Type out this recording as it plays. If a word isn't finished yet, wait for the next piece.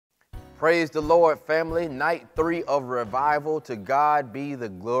Praise the Lord, family. Night 3 of revival. To God be the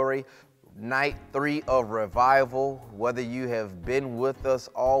glory. Night 3 of revival. Whether you have been with us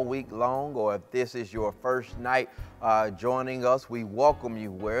all week long or if this is your first night joining us, we welcome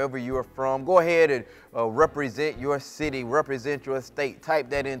you wherever you are from. Go ahead and represent your city, represent your state. Type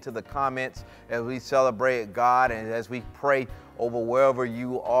that into the comments as we celebrate God and as we pray over wherever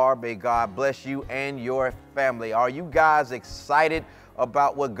you are. May God bless you and your family. Are you guys excited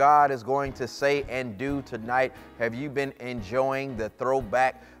about what God is going to say and do tonight? Have you been enjoying the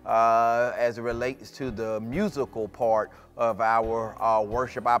throwback as it relates to the musical part of our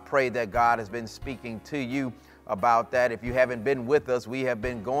worship? I pray that God has been speaking to you about that. If you haven't been with us, we have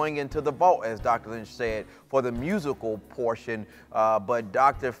been going into the vault, as Dr. Lynch said, for the musical portion, but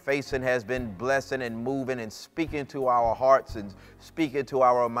Dr. Faison has been blessing and moving and speaking to our hearts and speaking to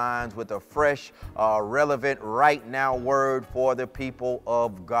our minds with a fresh, relevant, right now word for the people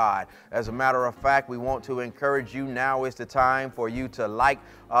of God. As a matter of fact, we want to encourage you. Now is the time for you to like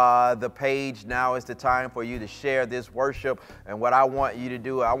the page. Now is the time for you to share this worship. And what I want you to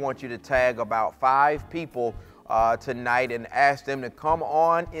do, I want you to tag about 5 people tonight and ask them to come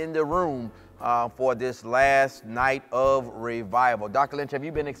on in the room for this last night of revival. Dr. Lynch, have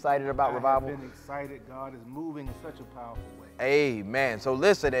you been excited about revival? I've been excited. God is moving in such a powerful way. Amen. So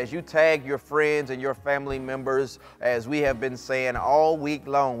listen, as you tag your friends and your family members, as we have been saying all week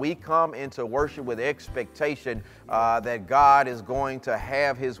long, we come into worship with expectation that God is going to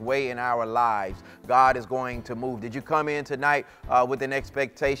have his way in our lives. God is going to move. Did you come in tonight with an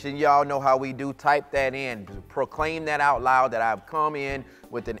expectation? Y'all know how we do. Type that in. Proclaim that out loud, that I've come in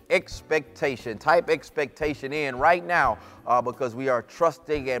with an expectation. Type expectation in right now because we are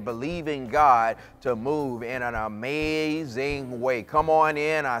trusting and believing God to move in an amazing way. Come on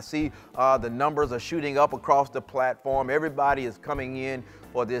in. I see the numbers are shooting up across the platform. Everybody is coming in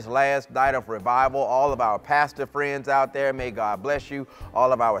for this last night of revival. All of our pastor friends out there, may God bless you.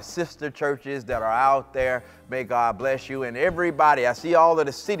 All of our sister churches that are out there, may God bless you. And everybody, I see all of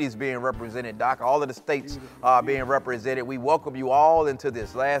the cities being represented, Doc, all of the states being represented. We welcome you all into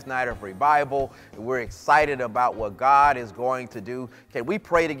this last night of revival. We're excited about what God is going to do. Can we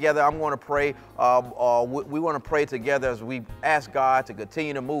pray together? I'm going to pray. We want to pray together as we ask God to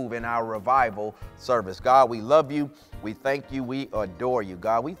continue to move in our revival service. God, we love you. We thank you. We adore you,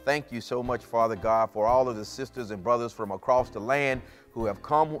 God. We thank you so much, Father God, for all of the sisters and brothers from across the land who have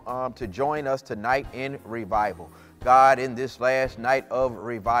come to join us tonight in revival. God, in this last night of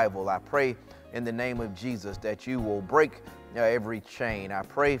revival, I pray in the name of Jesus that you will break every chain. I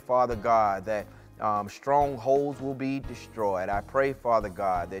pray, Father God, that strongholds will be destroyed. I pray, Father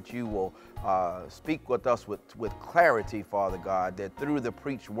God, that you will speak with us with clarity, Father God, that through the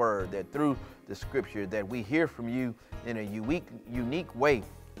preached word, that through the scripture, that we hear from you in a unique way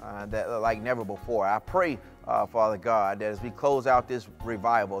that like never before. I pray, Father God, that as we close out this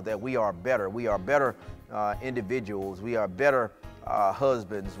revival, that we are better. We are better individuals. We are better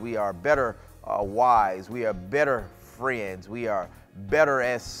husbands. We are better wives. We are better friends. We are better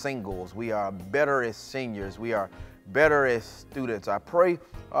as singles. We are better as seniors. We are better as students. I pray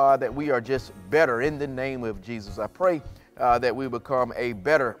that we are just better in the name of Jesus. I pray that we become a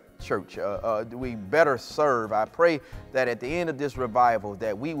better church. We better serve. I pray that at the end of this revival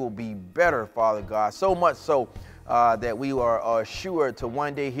that we will be better, Father God, so much so that we are assured to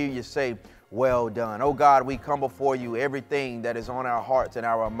one day hear you say, well done. Oh God, we come before you. Everything that is on our hearts and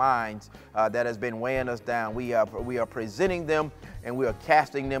our minds that has been weighing us down, we are presenting them and we are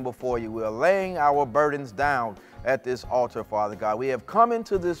casting them before you. We are laying our burdens down at this altar, Father God. We have come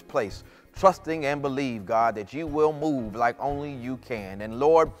into this place trusting and believe, God, that you will move like only you can. And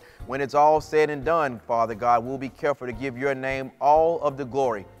Lord, when it's all said and done, Father God, we'll be careful to give your name all of the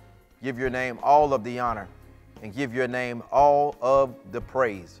glory, give your name all of the honor, and give your name all of the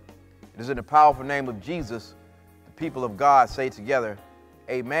praise. It is in the powerful name of Jesus, the people of God say together,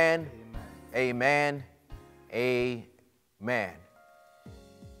 amen, amen, amen. Amen.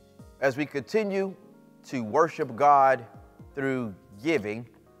 As we continue to worship God through giving,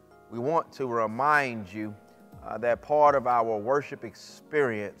 we want to remind you that part of our worship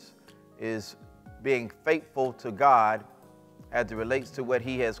experience is being faithful to God as it relates to what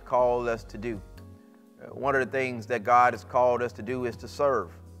he has called us to do. One of the things that God has called us to do is to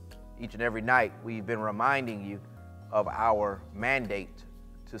serve. Each and every night, we've been reminding you of our mandate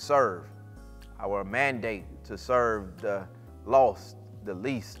to serve, our mandate to serve the lost, the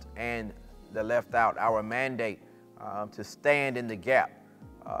least, and the left out, our mandate to stand in the gap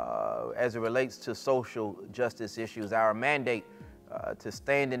as it relates to social justice issues, our mandate to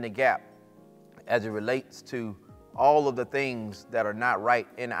stand in the gap as it relates to all of the things that are not right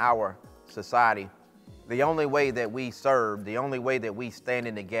in our society, the only way that we serve, the only way that we stand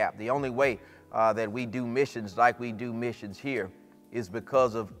in the gap, the only way that we do missions like we do missions here is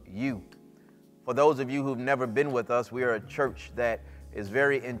because of you. For those of you who've never been with us, we are a church that is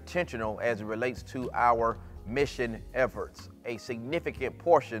very intentional as it relates to our mission efforts. A significant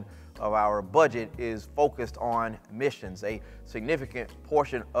portion of our budget is focused on missions. A significant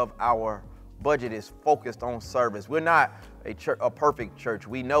portion of our budget is focused on service. We're not a perfect church.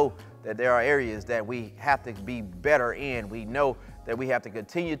 We know that there are areas that we have to be better in. We know that we have to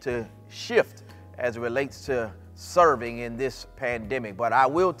continue to shift as it relates to serving in this pandemic. But I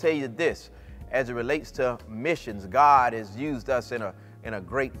will tell you this, as it relates to missions, God has used us in a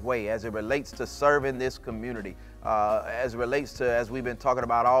great way as it relates to serving this community. As it relates to, as we've been talking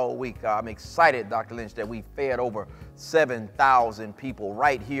about all week, I'm excited, Dr. Lynch, that we fed over 7,000 people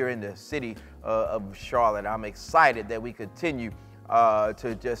right here in the city of Charlotte. I'm excited that we continue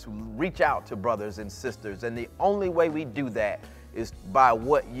to just reach out to brothers and sisters. And the only way we do that is by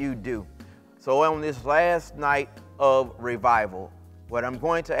what you do. So on this last night of revival, what I'm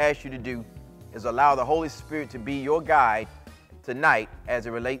going to ask you to do is allow the Holy Spirit to be your guide tonight as it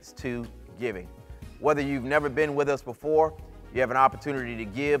relates to giving. Whether you've never been with us before, you have an opportunity to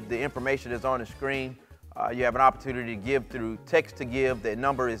give. The information is on the screen. You have an opportunity to give through text to give. The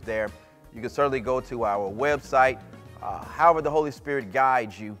number is there. You can certainly go to our website. However the Holy Spirit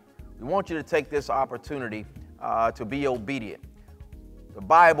guides you, we want you to take this opportunity to be obedient. The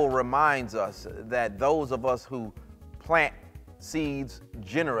Bible reminds us that those of us who plant seeds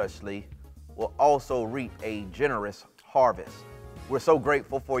generously will also reap a generous harvest. We're so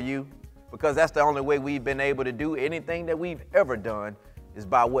grateful for you because that's the only way we've been able to do anything that we've ever done is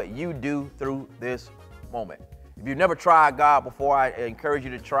by what you do through this moment. If you've never tried God before, I encourage you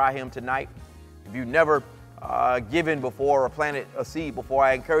to try Him tonight. If you've never given before or planted a seed before,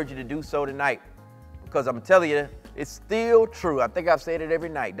 I encourage you to do so tonight because I'm telling you, it's still true. I think I've said it every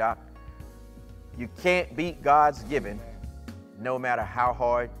night, Doc. You can't beat God's giving no matter how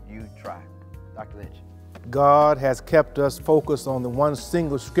hard you try. Dr. Lynch. God has kept us focused on the one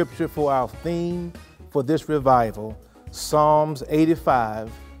single scripture for our theme for this revival, Psalms 85,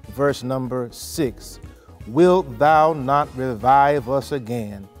 verse number 6. Wilt thou not revive us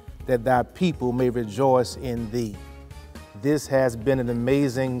again, that thy people may rejoice in thee? This has been an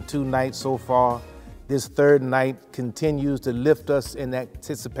amazing 2 nights so far. This third night continues to lift us in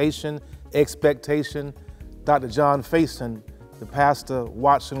anticipation, expectation. Dr. John Faison, the pastor,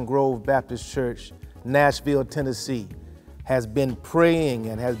 Watson Grove Baptist Church, Nashville, Tennessee, has been praying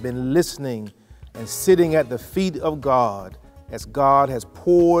and has been listening and sitting at the feet of God as God has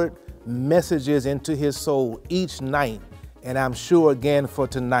poured messages into his soul each night, and I'm sure again for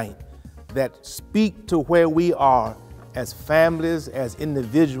tonight, that speak to where we are as families, as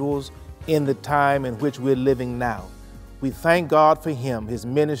individuals in the time in which we're living now. We thank God for him, his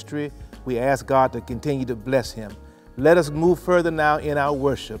ministry. We ask God to continue to bless him. Let us move further now in our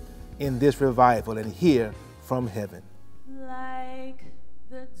worship in this revival and hear from heaven. Like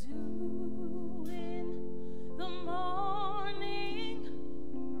the dew in the morning,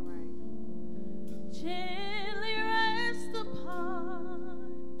 gently rest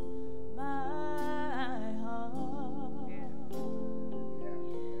upon my heart. Yes,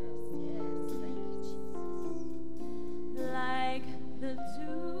 thank you, Jesus. Like the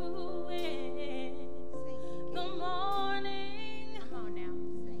dew in the morning, come on now,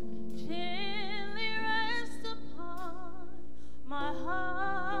 gently rest upon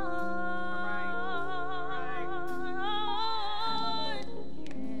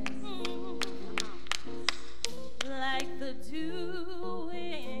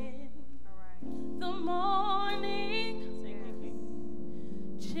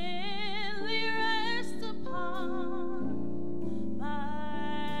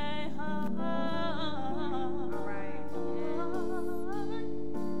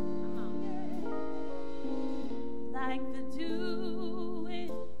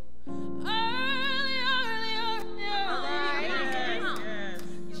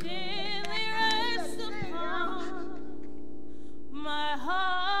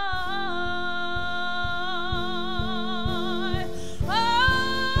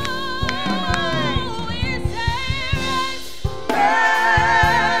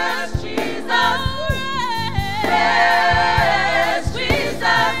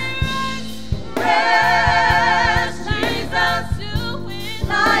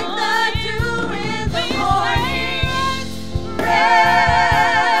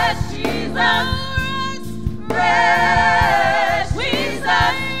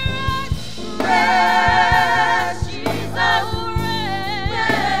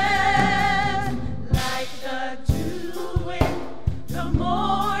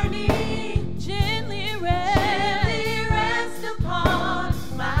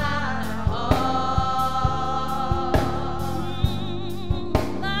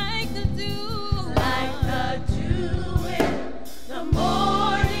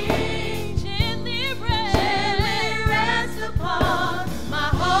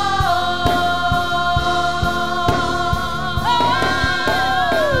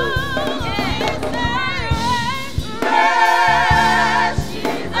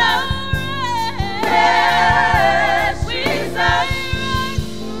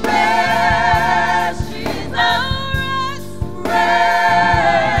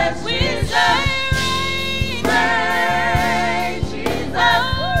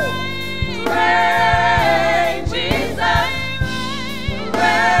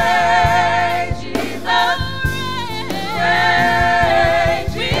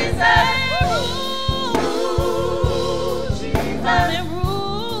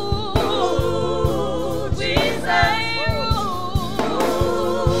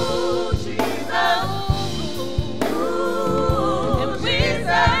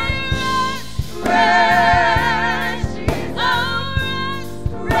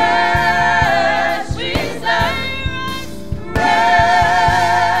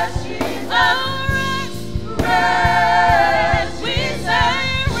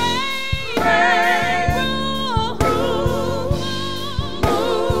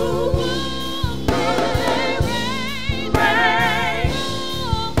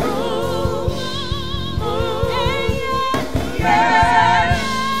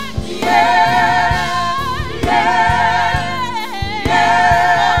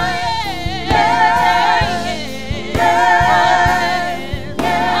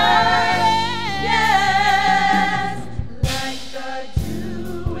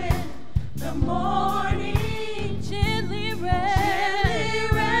the morning gently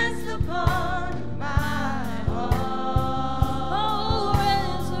rest upon my heart. Oh,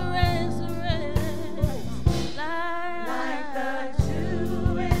 rest, like the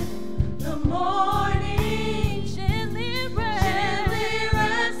dew in the morning gently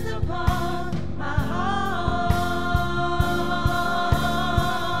rest upon my heart.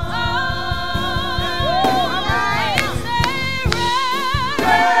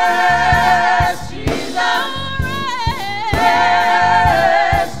 Rest, Jesus.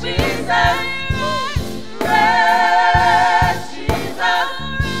 Rest, Jesus. Rest, Jesus.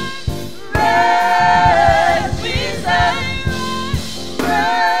 Rest, Jesus.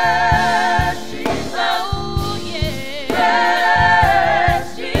 Rest, Jesus. Oh, yeah.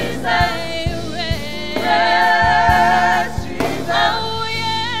 Rest, Jesus. Rest, Jesus. Oh,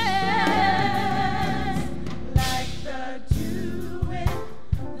 yeah. Like the dew in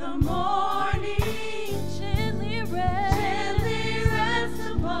the morning, gently rest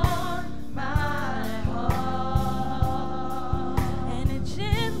upon my heart. And it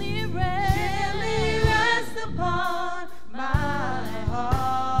gently rest upon my heart.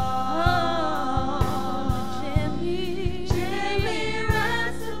 Gently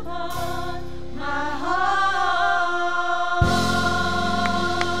rest upon my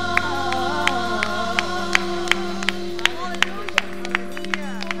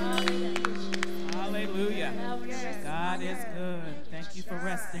Hallelujah. God is good. Thank you for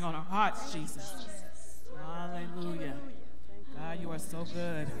resting on our hearts, Jesus. Hallelujah. God, you are so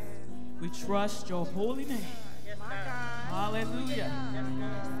good. We trust your holy name. Hallelujah.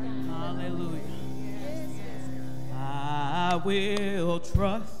 Hallelujah. I will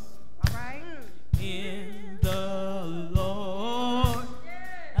trust in the Lord.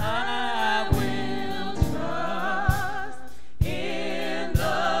 I will trust in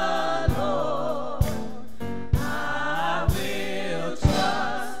the Lord. I will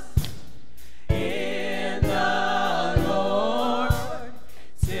trust in the Lord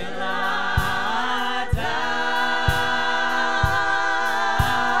till I die.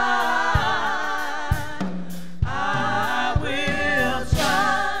 I will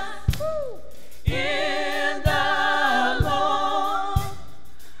trust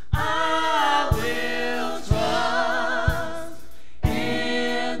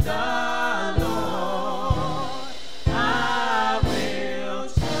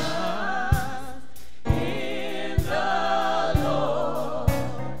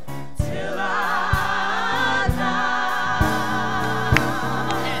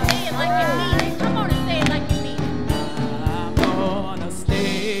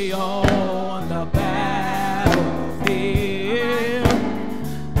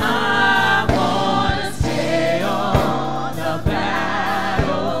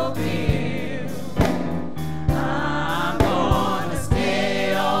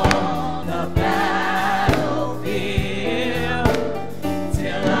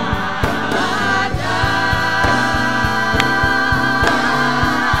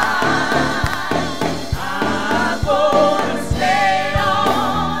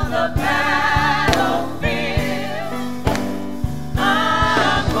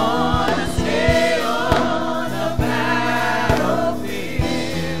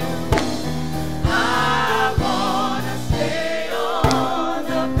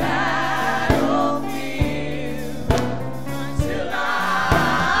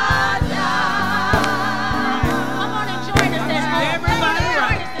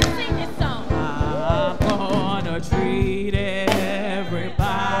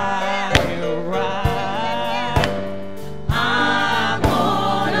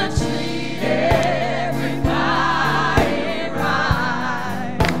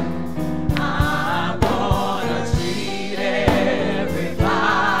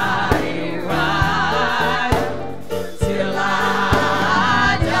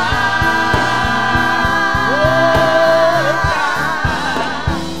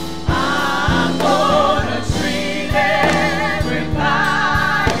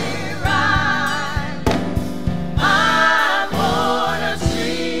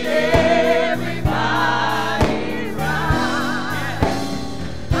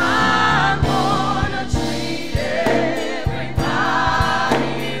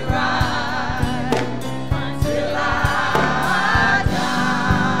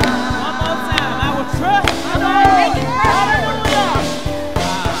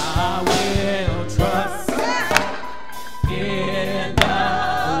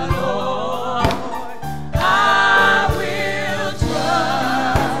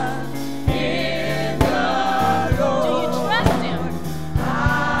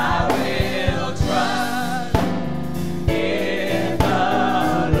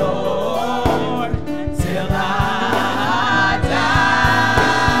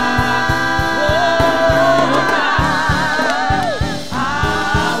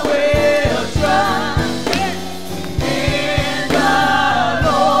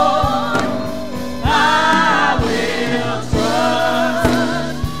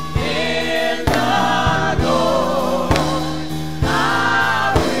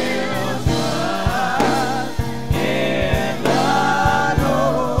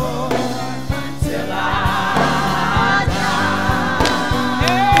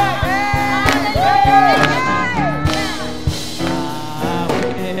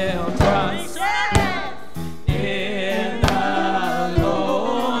will trust in the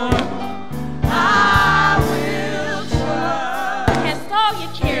Lord. I will trust. Cast all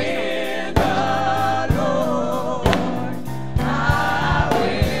your cares in the Lord. I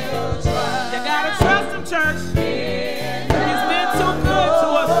will trust. You gotta trust him, church. He's been too good to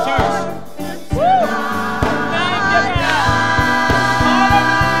us, church. Woo! Thank you, God.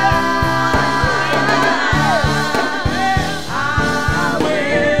 I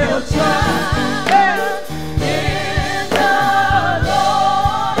will trust in the Lord.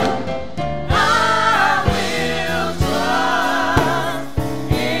 I will trust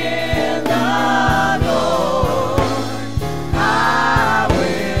in the Lord. I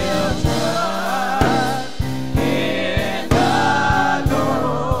will trust in the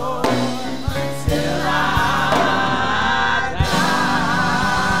Lord until I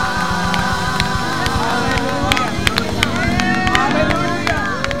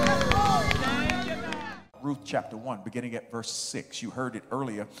Ruth chapter 1, beginning at verse 6. You heard it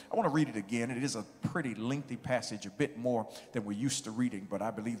earlier. I want to read it again. It is a pretty lengthy passage, a bit more than we're used to reading, but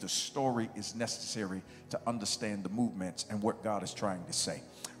I believe the story is necessary to understand the movements and what God is trying to say.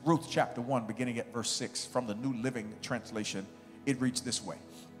 Ruth chapter 1, beginning at verse 6, from the New Living Translation, it reads this way.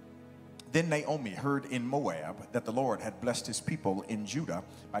 Then Naomi heard in Moab that the Lord had blessed his people in Judah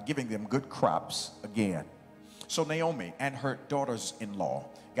by giving them good crops again. So Naomi and her daughters-in-law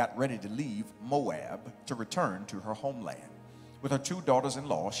got ready to leave Moab to return to her homeland. With her two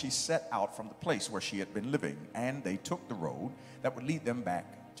daughters-in-law, she set out from the place where she had been living, and they took the road that would lead them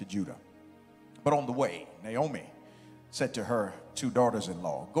back to Judah. But on the way, Naomi said to her two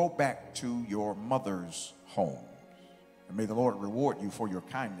daughters-in-law, "Go back to your mother's home, and may the Lord reward you for your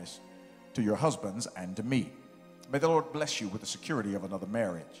kindness to your husbands and to me. May the Lord bless you with the security of another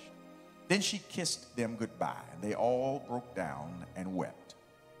marriage." Then she kissed them goodbye, and they all broke down and wept.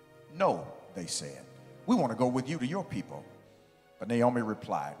 "No," they said, "we want to go with you to your people." But Naomi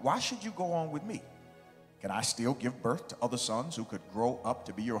replied, "Why should you go on with me? Can I still give birth to other sons who could grow up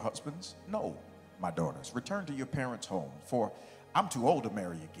to be your husbands? No, my daughters, return to your parents' home, for I'm too old to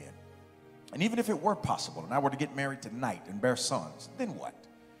marry again. And even if it were possible and I were to get married tonight and bear sons, then what?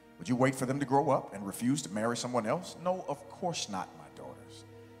 Would you wait for them to grow up and refuse to marry someone else? No, of course not, my daughters.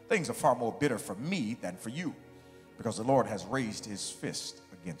 Things are far more bitter for me than for you, because the Lord has raised his fist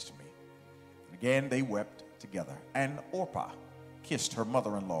against me." And again they wept together, and Orpah kissed her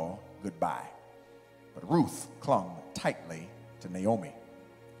mother-in-law goodbye. But Ruth clung tightly to Naomi.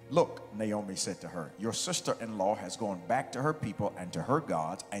 "Look," Naomi said to her, "your sister-in-law has gone back to her people and to her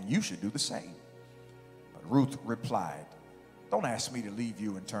gods, and you should do the same." But Ruth replied, "Don't ask me to leave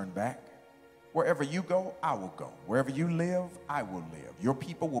you and turn back. Wherever you go, I will go. Wherever you live, I will live. Your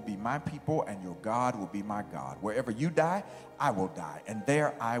people will be my people, and your God will be my God. Wherever you die, I will die, and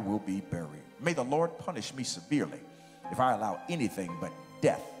there I will be buried. May the Lord punish me severely if I allow anything but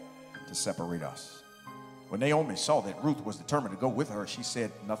death to separate us." When Naomi saw that Ruth was determined to go with her, she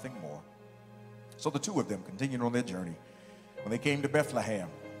said nothing more. So the two of them continued on their journey. When they came to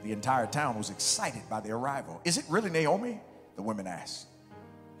Bethlehem, the entire town was excited by their arrival. "Is it really Naomi?" the women asked.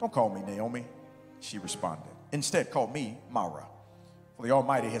 "Don't call me Naomi," she responded. "Instead, call me Mara, for the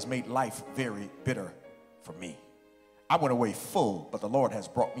Almighty has made life very bitter for me. I went away full, but the Lord has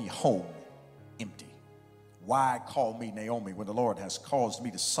brought me home empty. Why call me Naomi when the Lord has caused me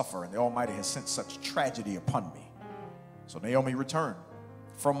to suffer and the Almighty has sent such tragedy upon me?" So Naomi returned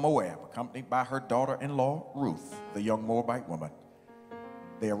from Moab, accompanied by her daughter-in-law Ruth, the young Moabite woman.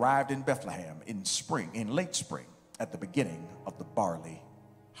 They arrived in Bethlehem in late spring, at the beginning of the barley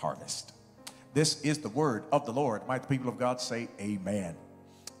harvest. This is the word of the Lord. Might the people of God say amen.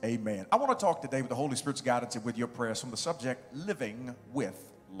 Amen. I want to talk today with the Holy Spirit's guidance and with your prayers from the subject, living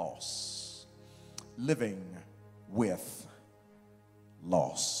with loss. Living with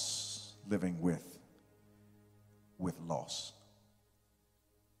loss. Living with loss.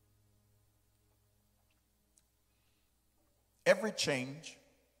 Every change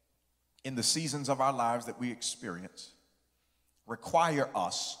in the seasons of our lives that we experience require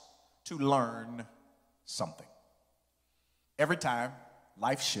us to learn something. Every time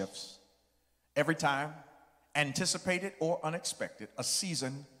life shifts, every time, anticipated or unexpected, a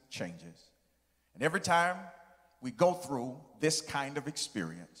season changes. And every time we go through this kind of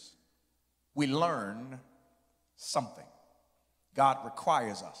experience, we learn something. God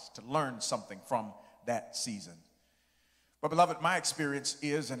requires us to learn something from that season. But beloved, my experience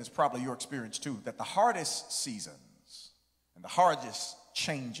is, and it's probably your experience too, that the hardest seasons and the hardest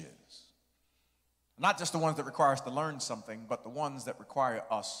changes, not just the ones that require us to learn something, but the ones that require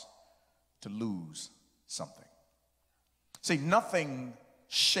us to lose something. See, nothing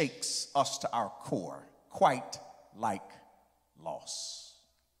shakes us to our core, quite like loss.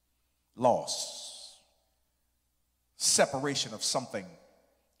 Loss. Separation of something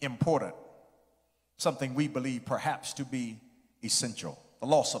important, something we believe perhaps to be essential. The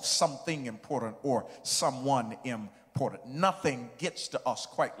loss of something important or someone important. Nothing gets to us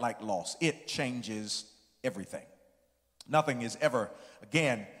quite like loss. It changes everything. Nothing is ever,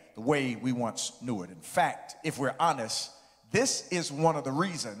 again, the way we once knew it. In fact, if we're honest, this is one of the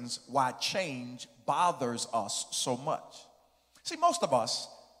reasons why change bothers us so much. See, most of us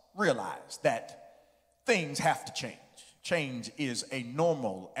realize that things have to change. Change is a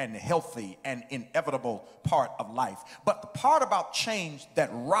normal and healthy and inevitable part of life. But the part about change that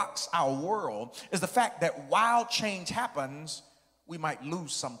rocks our world is the fact that while change happens, we might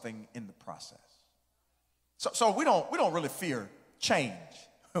lose something in the process. So we don't really fear change.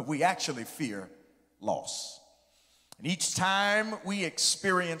 We actually fear loss. And each time we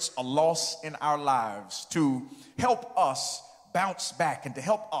experience a loss in our lives, to help us bounce back and to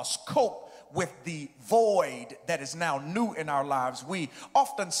help us cope with the void that is now new in our lives, we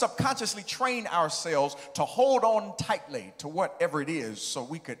often subconsciously train ourselves to hold on tightly to whatever it is so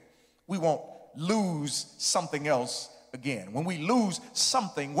we won't lose something else again. When we lose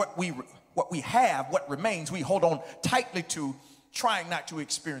something, what we have, what remains, we hold on tightly to, trying not to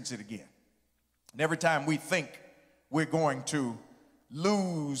experience it again. And every time we think we're going to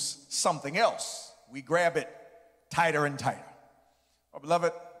lose something else, we grab it tighter and tighter. Oh,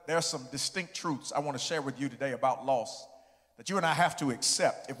 beloved, there are some distinct truths I want to share with you today about loss that you and I have to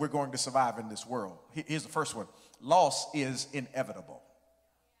accept if we're going to survive in this world. Here's the first one. Loss is inevitable.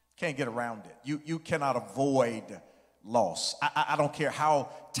 Can't get around it. You cannot avoid loss. I don't care how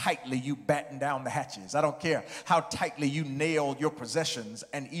tightly you batten down the hatches. I don't care how tightly you nail your possessions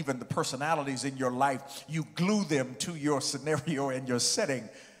and even the personalities in your life. You glue them to your scenario and your setting.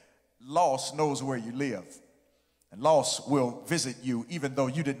 Loss knows where you live. And loss will visit you even though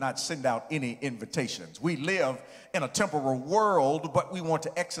you did not send out any invitations. We live in a temporal world, but we want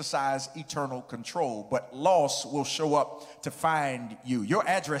to exercise eternal control. But loss will show up to find you. Your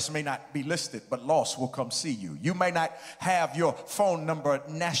address may not be listed, but loss will come see you. You may not have your phone number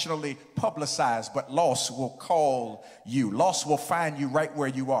nationally publicized, but loss will call you. Loss will find you right where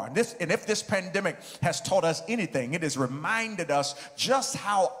you are. And if this pandemic has taught us anything, it has reminded us just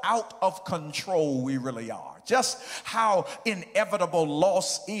how out of control we really are. Just how inevitable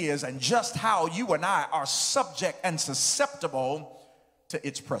loss is, and just how you and I are subject and susceptible to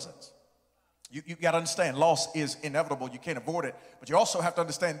its presence. You got to understand, loss is inevitable. You can't avoid it. But you also have to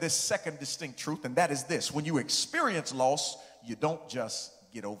understand this second distinct truth, and that is this. When you experience loss, you don't just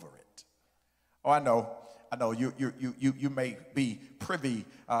get over it. Oh, I know you may be privy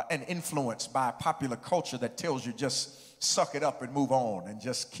and influenced by popular culture that tells you just suck it up and move on and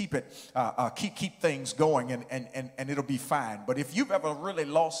just keep things going and it'll be fine. But if you've ever really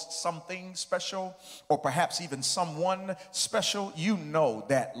lost something special, or perhaps even someone special, you know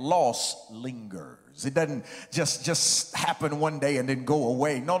that loss lingers. It doesn't just happen one day and then go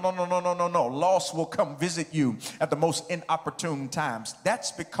away. No. Loss will come visit you at the most inopportune times.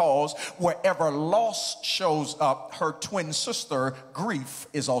 That's because wherever loss shows up, her twin sister, grief,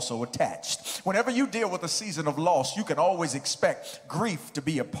 is also attached. Whenever you deal with a season of loss, you can always expect grief to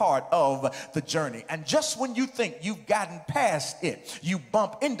be a part of the journey. And just when you think you've gotten past it, you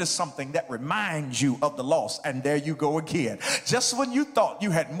bump into something that reminds you of the loss, and there you go again. Just when you thought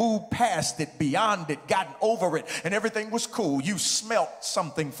you had moved past it, beyond it, gotten over it, and everything was cool, you smelt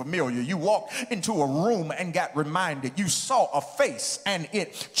something familiar. You walked into a room and got reminded. You saw a face and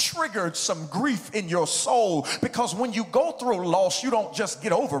it triggered some grief in your soul, because when you go through loss, you don't just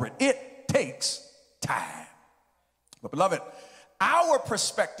get over it. It takes time. But beloved, our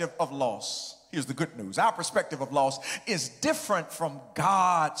perspective of loss, here's the good news. Our perspective of loss is different from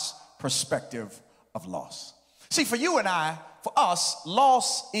God's perspective of loss. See, for you and I, for us,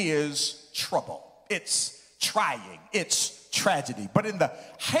 loss is trouble. It's trying. It's tragedy. But in the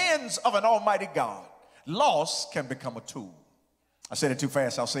hands of an almighty God, loss can become a tool. I said it too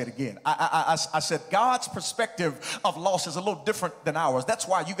fast. I'll say it again. I said God's perspective of loss is a little different than ours. That's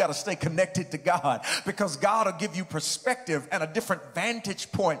why you got to stay connected to God, because God will give you perspective and a different vantage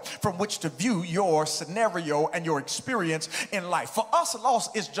point from which to view your scenario and your experience in life. For us,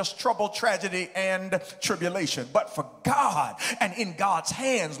 loss is just trouble, tragedy, and tribulation. But for God, and in God's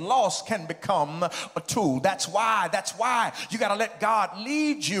hands, loss can become a tool. That's why you got to let God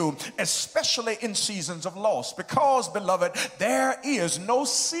lead you, especially in seasons of loss. Because, beloved, there is no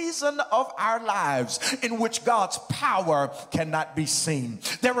season of our lives in which God's power cannot be seen.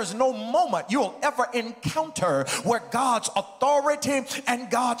 There is no moment you'll ever encounter where God's authority and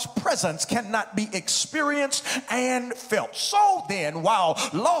God's presence cannot be experienced and felt. So then, while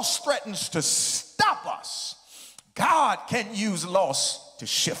loss threatens to stop us, God can use loss to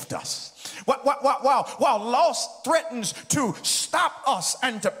shift us. While loss threatens to stop us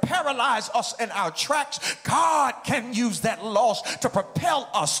and to paralyze us in our tracks, God can use that loss to propel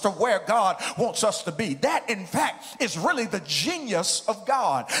us to where God wants us to be. That, in fact, is really the genius of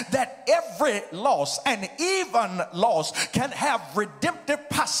God, that every loss, and even loss, can have redemptive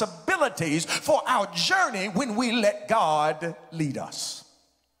possibilities for our journey when we let God lead us.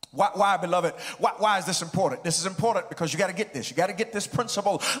 Why, beloved? Why is this important? This is important because you got to get this. You got to get this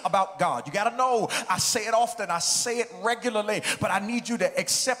principle about God. You got to know, I say it often, I say it regularly, but I need you to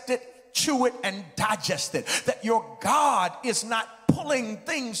accept it, chew it, and digest it. That your God is not pulling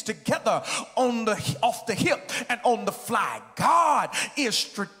things together off the hip and on the fly. God is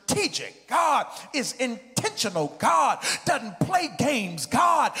strategic. God is intentional. God doesn't play games.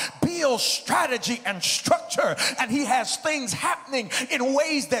 God builds strategy and structure, and he has things happening in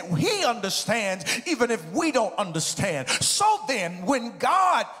ways that he understands even if we don't understand. So then, when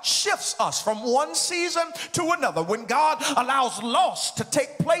God shifts us from one season to another, when God allows loss to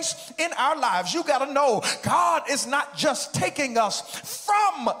take place in our lives, you got to know God is not just taking us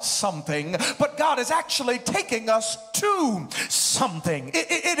from something, but God is actually taking us to something.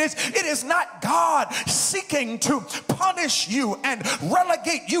 It is not God seeking to punish you and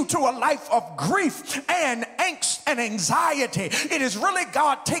relegate you to a life of grief and angst and anxiety. It is really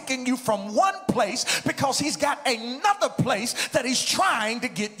God taking you from one place because he's got another place that he's trying to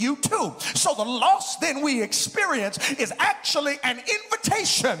get you to. So the loss then we experience is actually an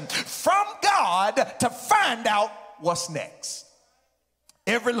invitation from God to find out what's next.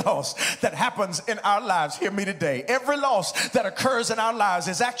 Every loss that happens in our lives, hear me today, every loss that occurs in our lives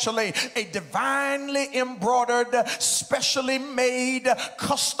is actually a divinely embroidered, specially made,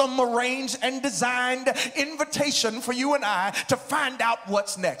 custom arranged and designed invitation for you and I to find out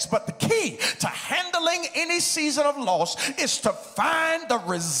what's next. But the key to handling any season of loss is to find the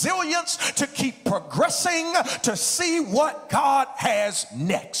resilience to keep progressing, to see what God has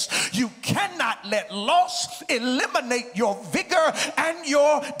next. You cannot let loss eliminate your vigor and your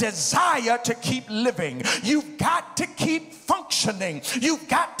desire to keep living. You've got to keep functioning. You've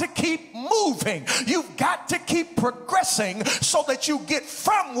got to keep moving. You've got to keep progressing so that you get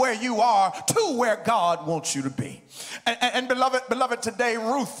from where you are to where God wants you to be. And beloved, today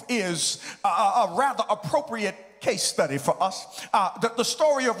Ruth is a rather appropriate case study for us. The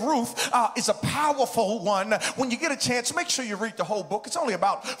story of Ruth is a powerful one. When you get a chance, make sure you read the whole book. It's only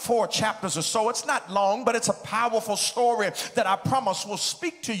about 4 chapters or so. It's not long, but it's a powerful story that I promise will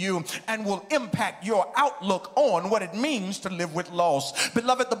speak to you and will impact your outlook on what it means to live with loss.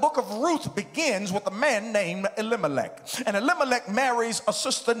 Beloved, the book of Ruth begins with a man named Elimelech. And Elimelech marries a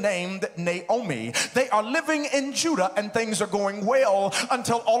sister named Naomi. They are living in Judah and things are going well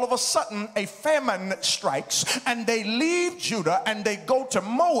until all of a sudden a famine strikes, and they leave Judah and they go to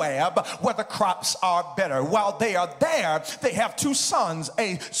Moab where the crops are better. While they are there, they have 2 sons,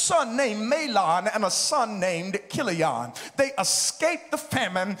 a son named Mahlon and a son named Chilion. They escape the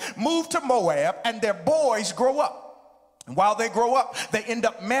famine, move to Moab, and their boys grow up. And while they grow up, they end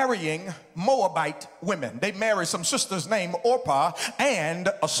up marrying Moabite women. They marry some sisters named Orpah and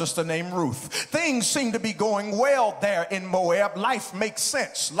a sister named Ruth. Things seem to be going well there in Moab. Life makes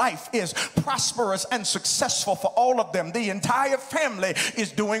sense. Life is prosperous and successful for all of them. The entire family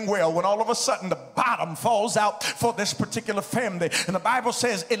is doing well when all of a sudden the bottom falls out for this particular family. And the Bible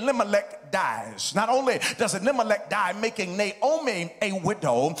says Elimelech dies. Not only does Elimelech die, making Naomi a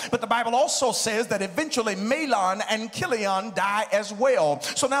widow, but the Bible also says that eventually Mahlon and Chilion die as well.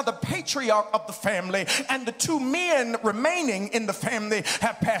 So now the patriarch of the family and the 2 men remaining in the family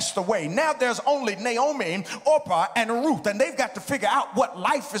have passed away. Now there's only Naomi, Orpah, and Ruth, and they've got to figure out what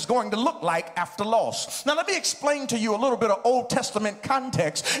life is going to look like after loss. Now let me explain to you a little bit of Old Testament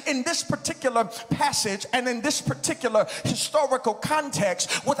context. In this particular passage and in this particular historical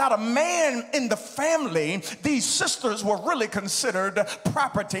context, without a man in the family, these sisters were really considered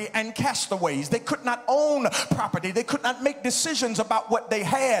property and castaways. They could not own property. They could not make decisions about what they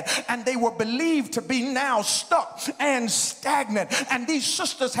had, and they were believed to be now stuck and stagnant. And these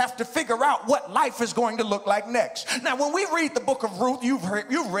sisters have to figure out what life is going to look like next. Now, when we read the book of Ruth, you've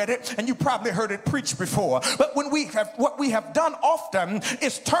read it, and you probably heard it preached before. But what we have done often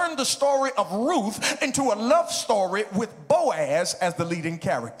is turn the story of Ruth into a love story with Boaz as the leading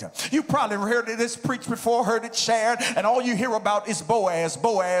character. You probably heard this preached before, heard it shared, and all you hear about is Boaz,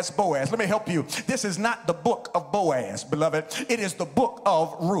 Boaz, Boaz. Let me help you. This is not the book of Boaz, beloved. It is the book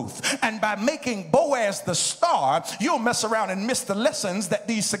of Ruth. And by making Boaz the star, you'll mess around and miss the lessons that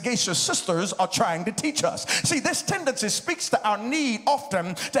these sagacious sisters are trying to teach us. See, this tendency speaks to our need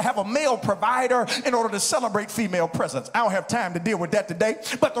often to have a male provider in order to celebrate female presence. I don't have time to deal with that today,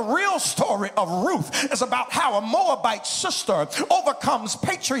 but the real story of Ruth is about how a Moabite sister overcomes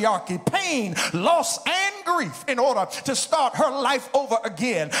patriarchy, pain, loss, and grief in order to start her life over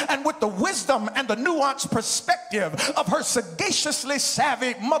again. And with the wisdom and the nuanced perspective of her sagaciously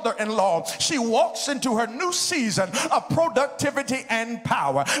savvy mother-in-law, she walks into her new season of productivity and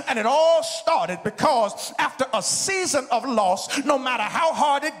power. And it all started because after a season of loss, no matter how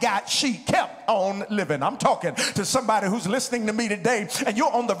hard it got, she kept on living. I'm talking to somebody who's listening to me today, and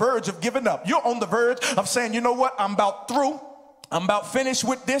you're on the verge of giving up. You're on the verge of saying, you know what, I'm about through. I'm about finished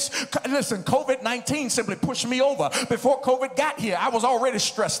with this. Listen, COVID-19 simply pushed me over. Before COVID got here, I was already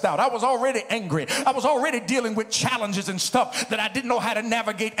stressed out. I was already angry. I was already dealing with challenges and stuff that I didn't know how to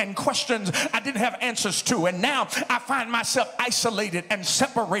navigate, and questions I didn't have answers to. And now I find myself isolated and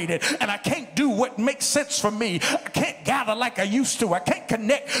separated, and I can't do what makes sense for me. I can't gather like I used to. I can't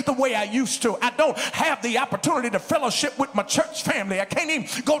connect the way I used to. I don't have the opportunity to fellowship with my church family. I can't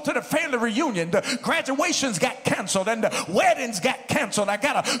even go to the family reunion. The graduations got canceled, and the weddings got canceled. I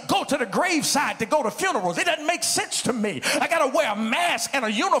gotta go to the graveside to go to funerals. It doesn't make sense to me. I gotta wear a mask and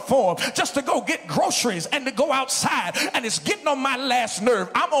a uniform just to go get groceries and to go outside, and it's getting on my last nerve.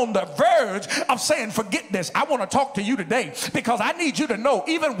 I'm on the verge of saying forget this. I want to talk to you today because I need you to know,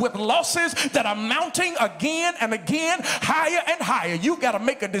 even with losses that are mounting again and again, higher and higher, you got to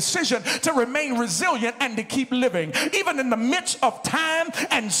make a decision to remain resilient and to keep living. Even in the midst of time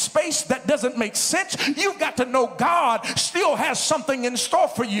and space that doesn't make sense, you've got to know God still has something in store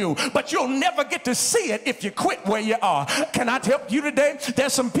for you, but you'll never get to see it if you quit where you are. Can I help you today?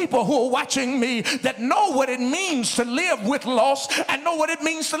 There's some people who are watching me that know what it means to live with loss and know what it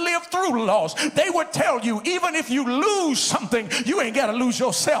means to live through loss. They would tell you, even if you lose something, you ain't got to lose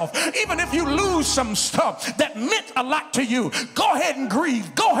yourself. Even if you lose some stuff that meant a lot to you, go ahead and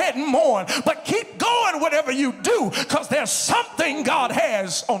grieve, go ahead and mourn, but keep going whatever you do, because there's something God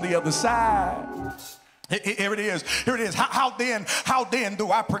has on the other side. Here it is. Here it is. How then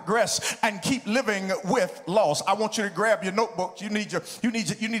do I progress and keep living with loss? I want you to grab your notebook. You need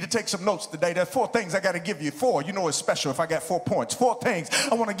to take some notes today. There's 4 things I got to give you. 4. You know it's special if I got 4 points. 4 things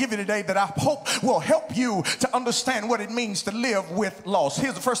I want to give you today that I hope will help you to understand what it means to live with loss.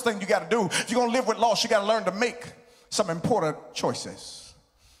 Here's the first thing you got to do. If you're going to live with loss, you got to learn to make some important choices.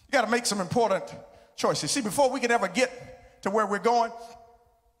 You got to make some important choices. See, before we can ever get to where we're going,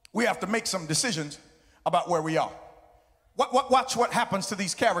 we have to make some decisions about where we are. Watch what happens to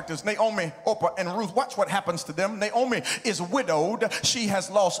these characters, Naomi, Orpah, and Ruth. Watch what happens to them. Naomi is widowed. She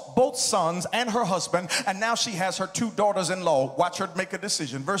has lost both sons and her husband, and now she has her 2 daughters-in-law. Watch her make a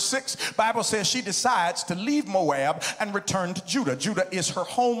decision. Verse 6, Bible says she decides to leave Moab and return to Judah. Judah is her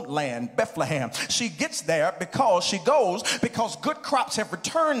homeland, Bethlehem. She gets there because good crops have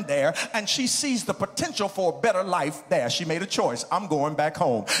returned there, and she sees the potential for a better life there. She made a choice. I'm going back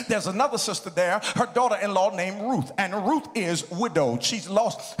home. There's another sister there, her daughter-in-law named Ruth, and Ruth is widowed. She's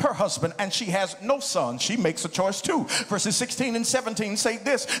lost her husband and she has no son. She makes a choice too. Verses 16 and 17 say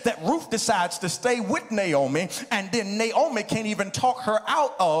this, that Ruth decides to stay with Naomi, and then Naomi can't even talk her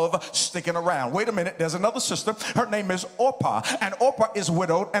out of sticking around. Wait a minute, there's another sister. Her name is Orpah, and Orpah is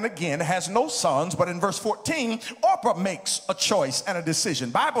widowed and again has no sons. But in verse 14, Orpah makes a choice and a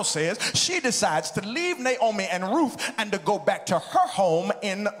decision. Bible says she decides to leave Naomi and Ruth and to go back to her home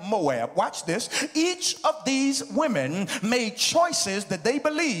in Moab. Watch this. Each of these women made choices that they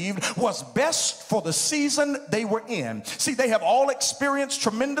believed was best for the season they were in. See, they have all experienced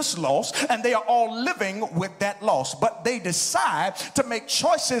tremendous loss, and they are all living with that loss, but they decide to make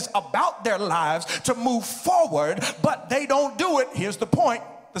choices about their lives to move forward, but they don't do it, here's the point,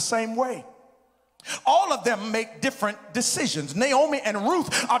 the same way. All of them make different decisions. Naomi and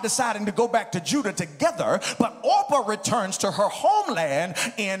Ruth are deciding to go back to Judah together, but Orpah returns to her homeland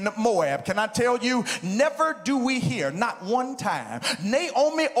in Moab. Can I tell you, never do we hear, not one time,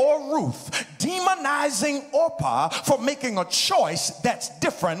 Naomi or Ruth demonize criticizing Orpah for making a choice that's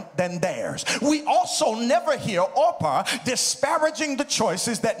different than theirs. We also never hear Orpah disparaging the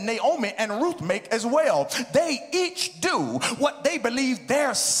choices that Naomi and Ruth make as well. They each do what they believe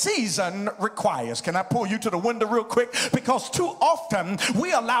their season requires. Can I pull you to the window real quick? Because too often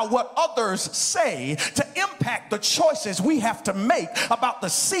we allow what others say to impact the choices we have to make about the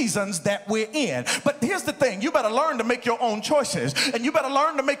seasons that we're in. But here's the thing, you better learn to make your own choices, and you better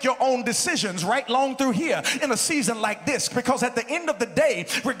learn to make your own decisions right long through here in a season like this, because at the end of the day,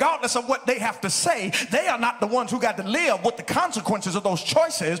 regardless of what they have to say, they are not the ones who got to live with the consequences of those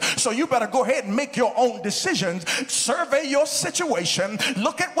choices. So you better go ahead and make your own decisions, survey your situation,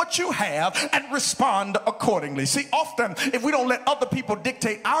 look at what you have, and respond accordingly. See, often if we don't let other people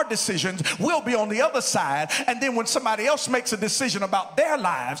dictate our decisions, we'll be on the other side, and then when somebody else makes a decision about their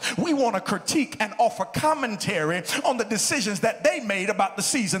lives, we want to critique and offer commentary on the decisions that they made about the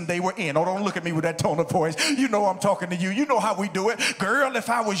season they were in. Oh, don't look at me with that tone of voice. You know I'm talking to you. You know how we do it. Girl, if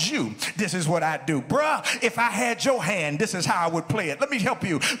I was you, this is what I'd do. Bruh, if I had your hand, this is how I would play it. Let me help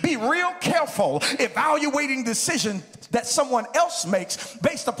you. Be real careful evaluating decisions that someone else makes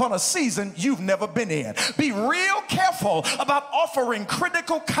based upon a season you've never been in. Be real careful about offering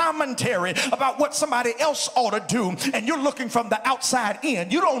critical commentary about what somebody else ought to do, and you're looking from the outside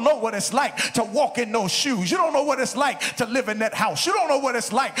in. You don't know what it's like to walk in those shoes. You don't know what it's like to live in that house. You don't know what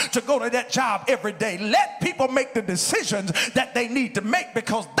it's like to go to that job every day. Let people make the decisions that they need to make,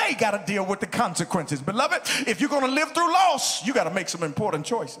 because they got to deal with the consequences. Beloved, if you're going to live through loss, you got to make some important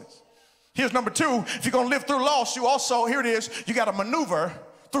choices. Here's number two. If you're going to live through loss, you also, here it is, you got to maneuver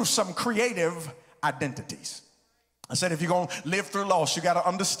through some creative identities. I said, if you're going to live through loss, you got to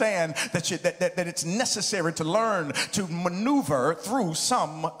understand that it's necessary to learn to maneuver through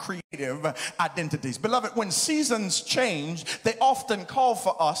some creative identities. Beloved, when seasons change, they often call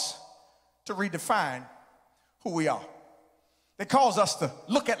for us to redefine who we are. They cause us to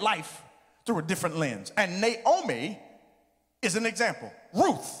look at life through a different lens. And Naomi is an example.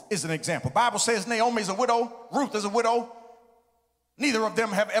 Ruth is an example. The Bible says Naomi is a widow. Ruth is a widow. Neither of them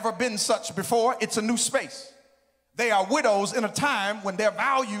have ever been such before. It's a new space. They are widows in a time when their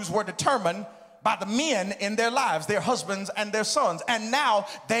values were determined by the men in their lives, their husbands and their sons. And now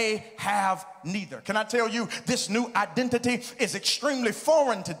they have neither. Can I tell you, this new identity is extremely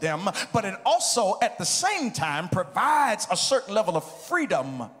foreign to them, but it also at the same time provides a certain level of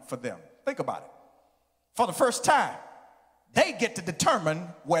freedom for them. Think about it. For the first time, they get to determine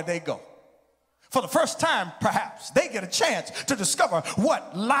where they go. For the first time, perhaps, they get a chance to discover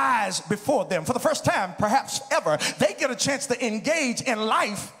what lies before them. For the first time, perhaps ever, they get a chance to engage in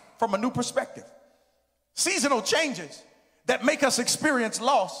life from a new perspective. Seasonal changes that make us experience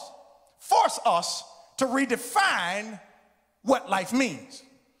loss force us to redefine what life means.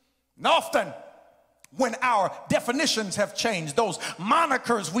 And often, when our definitions have changed, those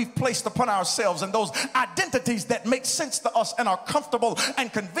monikers we've placed upon ourselves and those identities that make sense to us and are comfortable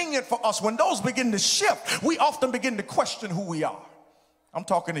and convenient for us, when those begin to shift, we often begin to question who we are. I'm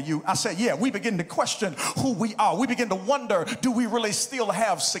talking to you. I said, yeah, we begin to question who we are. We begin to wonder, do we really still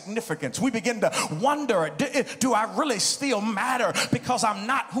have significance? We begin to wonder, do I really still matter because I'm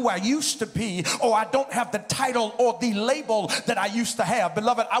not who I used to be, or I don't have the title or the label that I used to have?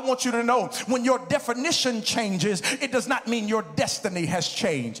 Beloved, I want you to know, when your definition changes, it does not mean your destiny has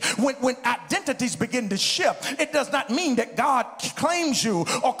changed. When identities begin to shift, it does not mean that God claims you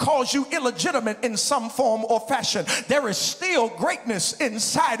or calls you illegitimate in some form or fashion. There is still greatness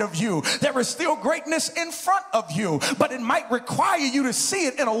inside of you. There is still greatness in front of you, but it might require you to see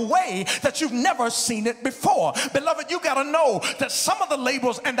it in a way that you've never seen it before. Beloved, you got to know that some of the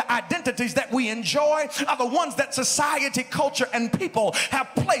labels and the identities that we enjoy are the ones that society, culture, and people have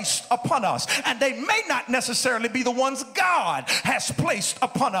placed upon us, and they may not necessarily be the ones God has placed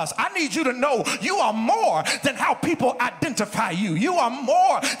upon us. I need you to know you are more than how people identify you. You are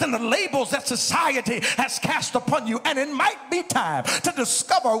more than the labels that society has cast upon you, and it might be time to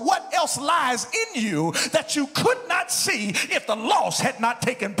discover what else lies in you that you could not see if the loss had not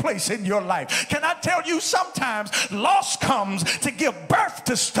taken place in your life. Can I tell you, sometimes loss comes to give birth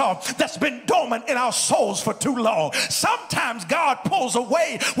to stuff that's been dormant in our souls for too long. Sometimes God pulls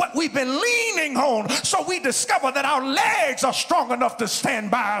away what we've been leaning on so we discover that our legs are strong enough to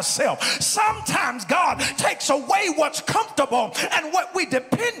stand by ourselves. Sometimes God takes away what's comfortable and what we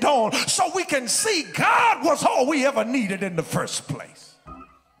depend on so we can see God was all we ever needed in the first place.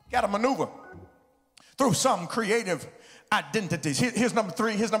 Got to maneuver through some creative identities. Here's number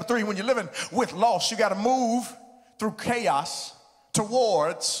three. When you're living with loss, you got to move through chaos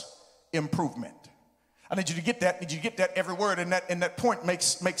towards improvement. I need you to get that. I need you to get that. Every word in that point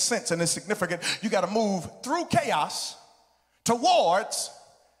makes sense and is significant. You got to move through chaos towards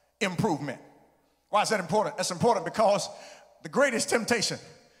improvement. Why is that important? That's important because the greatest temptation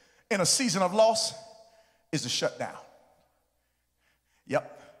in a season of loss is to shut down.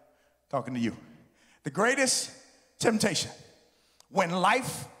 Yep, talking to you. The greatest temptation when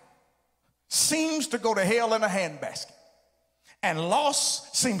life seems to go to hell in a handbasket and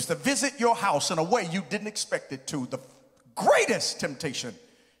loss seems to visit your house in a way you didn't expect it to, the greatest temptation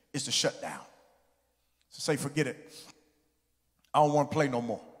is to shut down. So say, forget it. I don't want to play no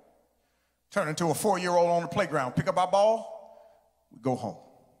more. Turn into a 4-year-old on the playground, pick up our ball, we go home.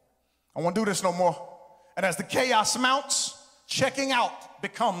 I don't want to do this no more. And as the chaos mounts, checking out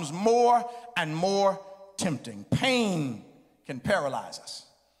becomes more and more tempting. Pain can paralyze us.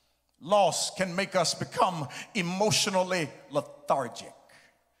 Loss can make us become emotionally lethargic.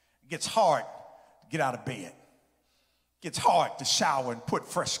 It gets hard to get out of bed. It gets hard to shower and put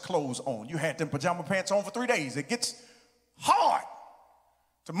fresh clothes on. You had them pajama pants on for 3 days. It gets hard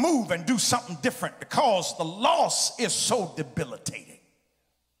to move and do something different because the loss is so debilitating.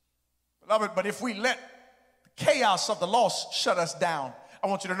 Beloved, but if we let the chaos of the loss shut us down, I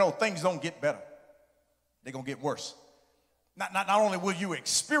want you to know things don't get better. They're going to get worse. Not only will you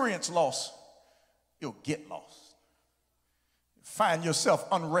experience loss, you'll get lost. You find yourself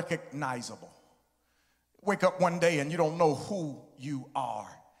unrecognizable. Wake up one day and you don't know who you are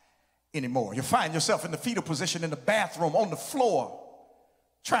anymore. You find yourself in the fetal position in the bathroom on the floor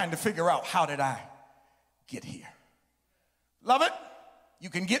trying to figure out, how did I get here? Love it? You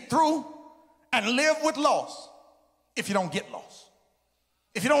can get through and live with loss if you don't get lost.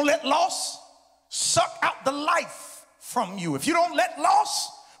 If you don't let loss suck out the life from you. If you don't let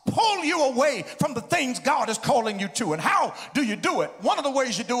loss pull you away from the things God is calling you to. And how do you do it? One of the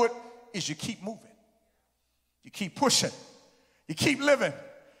ways you do it is you keep moving. You keep pushing. You keep living.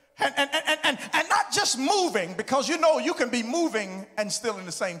 And not just moving, because you know you can be moving and still in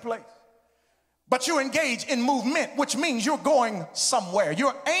the same place. But you engage in movement, which means you're going somewhere.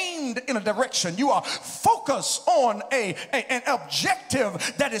 You're aimed in a direction. You are focused on an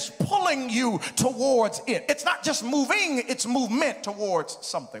objective that is pulling you towards it. It's not just moving, it's movement towards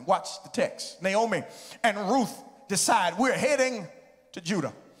something. Watch the text. Naomi and Ruth decide we're heading to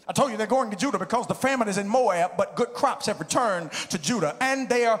Judah. I told you they're going to Judah because the famine is in Moab, but good crops have returned to Judah, and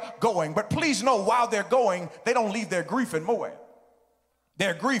they are going. But please know, while they're going, they don't leave their grief in Moab.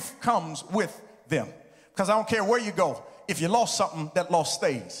 Their grief comes with them, because I don't care where you go, if you lost something, that loss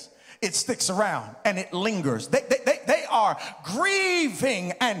stays. It sticks around and it lingers. They are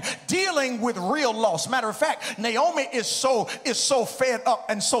grieving and dealing with real loss. Matter of fact, Naomi is so fed up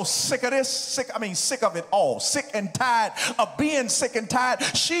and so sick of this, sick of it all, sick and tired of being sick and tired.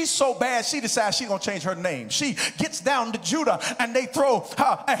 She's so bad, she decides she's gonna change her name. She gets down to Judah and they throw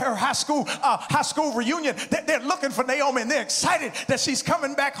at her high school reunion. They're looking for Naomi and they're excited that she's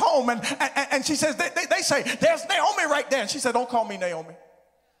coming back home. And she says, they say, there's Naomi right there. And she said, don't call me Naomi.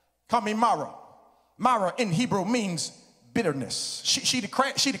 Call me Mara. Mara in Hebrew means bitterness. She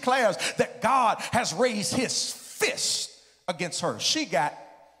declares that God has raised his fist against her. She got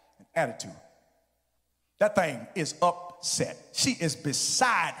an attitude. That thing is upset. She is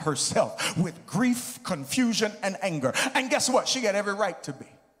beside herself with grief, confusion, and anger. And guess what? She got every right to be.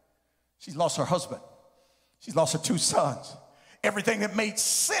 She's lost her husband. She's lost her 2 sons. Everything that made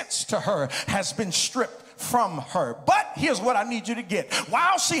sense to her has been stripped from her. But here's what I need you to get.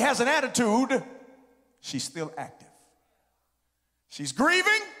 While she has an attitude, she's still active. She's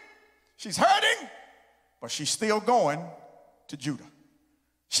grieving, she's hurting, but she's still going to Judah.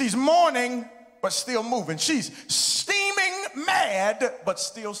 She's mourning, but still moving. She's steaming mad, but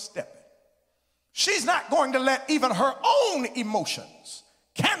still stepping. She's not going to let even her own emotions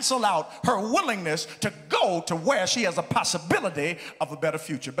cancel out her willingness to go to where she has a possibility of a better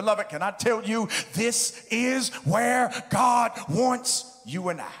future. Beloved, can I tell you, this is where God wants you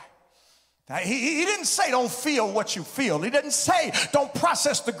and I. He didn't say don't feel what you feel. He didn't say don't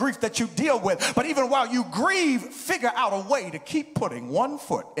process the grief that you deal with. But even while you grieve, figure out a way to keep putting one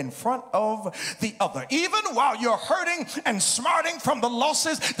foot in front of the other. Even while you're hurting and smarting from the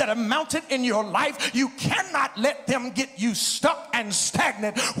losses that have mounted in your life, you cannot let them get you stuck and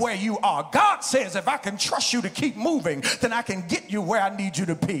stagnant where you are. God says, if I can trust you to keep moving, then I can get you where I need you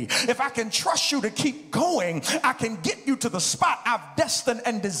to be. If I can trust you to keep going, I can get you to the spot I've destined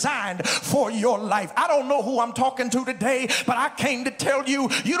and designed for for your life. I don't know who I'm talking to today, but I came to tell you,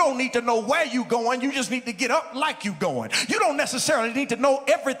 you don't need to know where you're going. You just need to get up like you're going. You don't necessarily need to know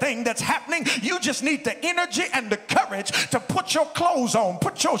everything that's happening. You just need the energy and the courage to put your clothes on,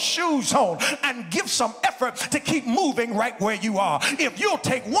 put your shoes on, and give some effort to keep moving right where you are. If you'll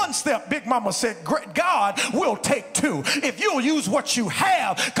take one step, Big Mama said, God will take two. If you'll use what you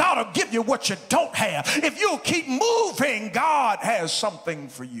have, God will give you what you don't have. If you'll keep moving, God has something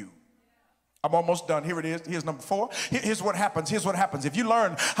for you. I'm almost done. Here it is. Here's number 4. Here's what happens. Here's what happens. If you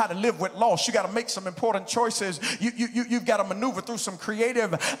learn how to live with loss, you got to make some important choices. You've got to maneuver through some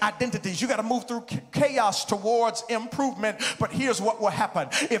creative identities. You got to move through chaos towards improvement. But here's what will happen.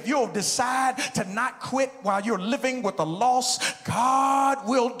 If you'll decide to not quit while you're living with the loss, God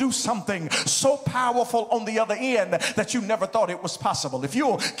will do something so powerful on the other end that you never thought it was possible. If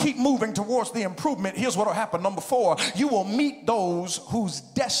you'll keep moving towards the improvement, here's what will happen. Number 4, you will meet those whose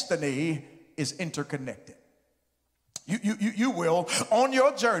destiny is interconnected. You will, on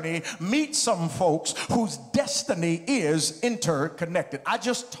your journey, meet some folks whose destiny is interconnected. I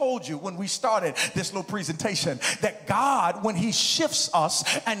just told you when we started this little presentation that God, when he shifts us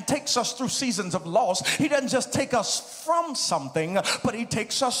and takes us through seasons of loss, he doesn't just take us from something, but he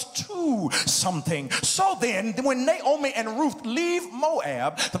takes us to something. So then, when Naomi and Ruth leave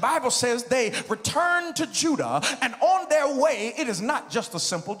Moab, the Bible says they return to Judah, and on their way, it is not just a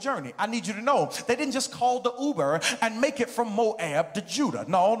simple journey. I need you to know, they didn't just call the Uber and make it from Moab to Judah.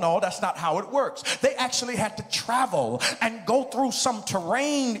 No, that's not how it works. They actually had to travel and go through some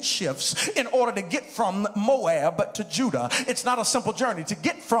terrain shifts in order to get from Moab to Judah. It's not a simple journey. To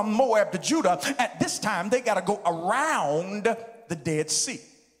get from Moab to Judah, at this time, they got to go around the Dead Sea.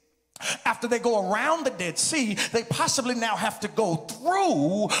 After they go around the Dead Sea, they possibly now have to go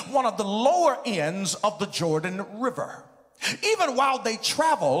through one of the lower ends of the Jordan River. Even while they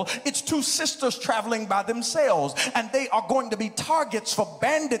travel, it's 2 sisters traveling by themselves, and they are going to be targets for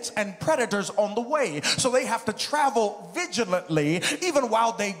bandits and predators on the way. So they have to travel vigilantly even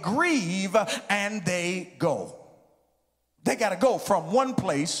while they grieve and they go. They got to go from one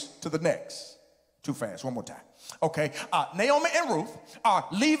place to the next. Too fast. One more time. Okay. Naomi and Ruth are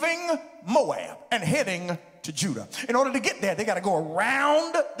leaving Moab and heading to Judah. In order to get there, they got to go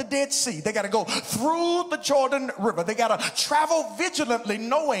around the Dead Sea. They got to go through the Jordan River. They got to travel vigilantly,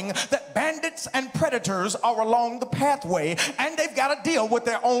 knowing that bandits and predators are along the pathway, and they've got to deal with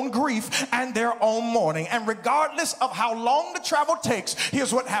their own grief and their own mourning. And regardless of how long the travel takes,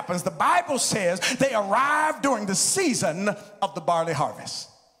 here's what happens. The Bible says they arrive during the season of the barley harvest.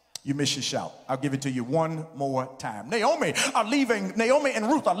 You missed your shout. I'll give it to you one more time. Naomi and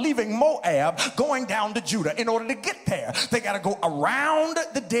Ruth are leaving Moab, going down to Judah. In order to get there, they got to go around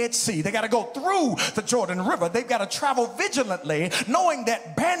the Dead Sea. They got to go through the Jordan River. They've got to travel vigilantly, knowing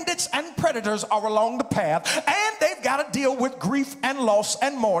that bandits and predators are along the path, and they've got to deal with grief and loss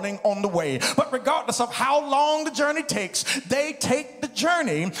and mourning on the way. But regardless of how long the journey takes, they take the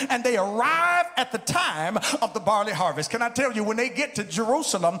journey, and they arrive at the time of the barley harvest. Can I tell you, when they get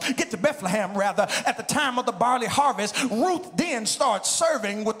to Bethlehem rather, at the time of the barley harvest, Ruth then starts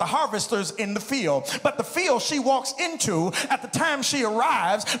serving with the harvesters in the field. But the field she walks into at the time she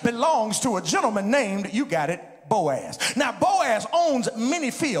arrives belongs to a gentleman named, you got it, Boaz. Now, Boaz owns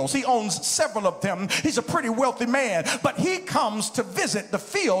many fields. He owns several of them. He's a pretty wealthy man, but he comes to visit the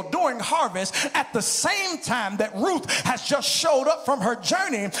field during harvest at the same time that Ruth has just showed up from her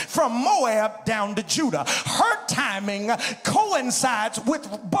journey from Moab down to Judah. Her timing coincides with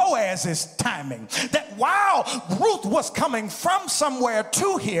Boaz's timing. That while Ruth was coming from somewhere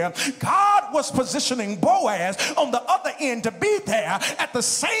to here, God was positioning Boaz on the other end to be there at the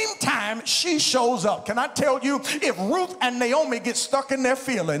same time she shows up. Can I tell you, if Ruth and Naomi get stuck in their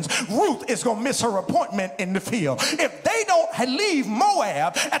feelings, Ruth is going to miss her appointment in the field. If they don't leave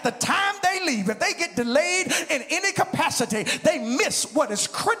Moab at the time they leave, if they get delayed in any capacity, they miss what is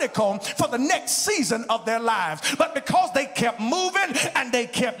critical for the next season of their lives. But because they kept moving and they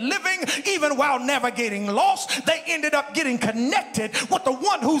kept living, even while never getting lost, they ended up getting connected with the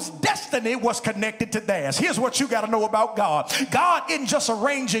one whose destiny was connected to theirs. Here's what you got to know about God. God isn't just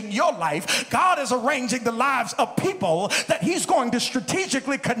arranging your life. God is arranging the lives of people that he's going to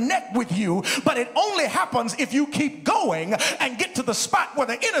strategically connect with you, but it only happens if you keep going and get to the spot where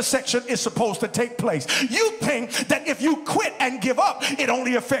the intersection is supposed to take place. You think that if you quit and give up, it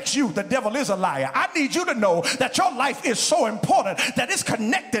only affects you. The devil is a liar. I need you to know that your life is so important that it's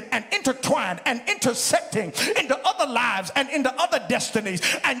connected and intertwined and intersecting into other lives and into other destinies,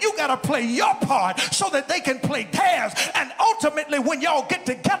 and you got to play your part so that they can play theirs. And ultimately, when y'all get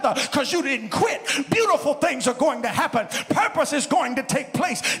together, because you didn't quit, beautiful things things are going to happen. Purpose is going to take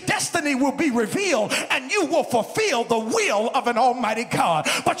place. Destiny will be revealed, and you will fulfill the will of an almighty God.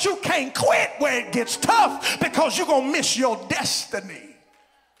 But you can't quit where it gets tough, because you're going to miss your destiny.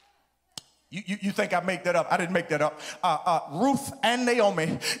 You think I make that up? I didn't make that up. Ruth and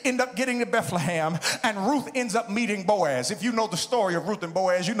Naomi end up getting to Bethlehem, and Ruth ends up meeting Boaz. If you know the story of Ruth and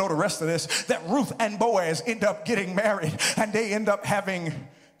Boaz, you know the rest of this, that Ruth and Boaz end up getting married, and they end up having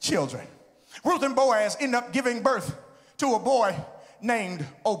children. Ruth and Boaz end up giving birth to a boy named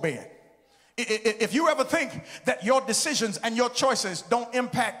Obed. If you ever think that your decisions and your choices don't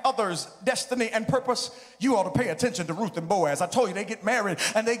impact others' destiny and purpose, you ought to pay attention to Ruth and Boaz. I told you, they get married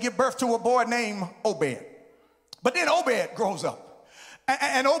and they give birth to a boy named Obed. But then Obed grows up,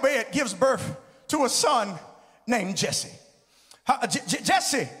 and Obed gives birth to a son named Jesse.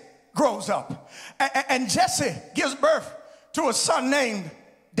 Jesse grows up, and Jesse gives birth to a son named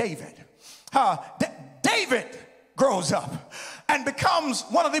David. David grows up and becomes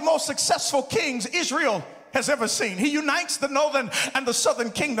one of the most successful kings Israel has ever seen. He unites the northern and the southern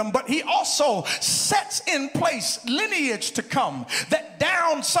kingdom, but he also sets in place lineage to come, that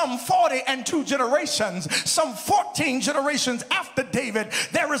down some 42 generations, some 14 generations after David,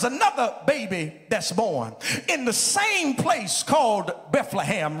 there is another baby that's born in the same place called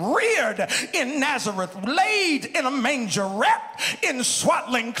Bethlehem, reared in Nazareth, laid in a manger, wrapped in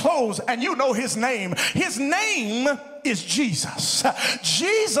swaddling clothes. And you know his name. His name is Jesus.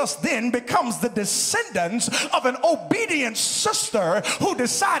 Jesus then becomes the descendants of an obedient sister who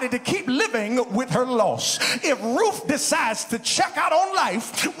decided to keep living with her loss. If Ruth decides to check out on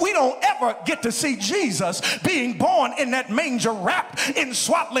life, we don't ever get to see Jesus being born in that manger, wrapped in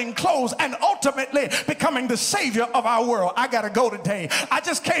swaddling clothes, and ultimately becoming the savior of our world. I gotta go today. I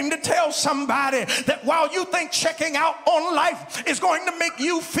just came to tell somebody that while you think checking out on life is going to make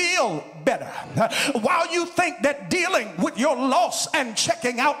you feel better, while you think that dealing with your loss and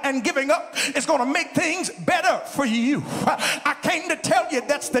checking out and giving up is going to make things better for you, I came to tell you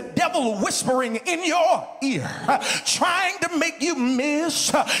that's the devil whispering in your ear, trying to make you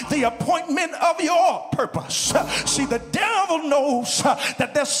miss the appointment of your purpose. See, the devil knows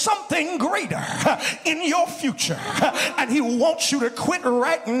that there's something greater in your future, and he wants you to quit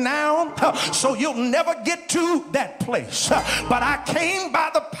right now so you'll never get to that place. But I came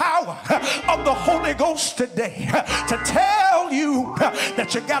by the power of the Holy Ghost today to tell you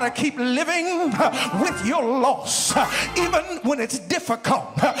that you gotta keep living with your loss, even when it's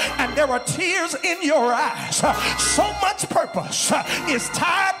difficult and there are tears in your eyes. So much purpose is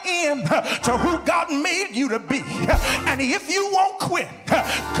tied in to who God made you to be, and if you won't quit,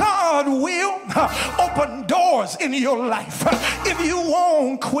 God will open doors in your life. If you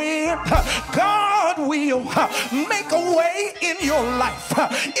won't quit, God will make a way in your life.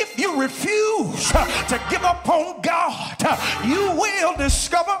 If you refuse to give up on God, you will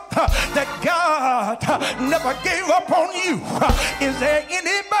discover that God never gave up on you. Is there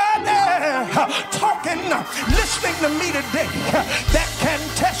anybody talking, listening to me today that can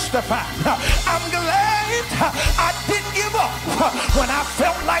testify? I'm glad I didn't give up when I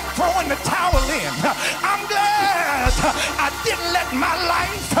felt like throwing the towel in. I'm glad I didn't let my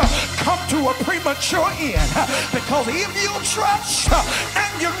life come to a premature end, because if you trust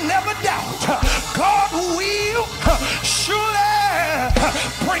and you never doubt, God will surely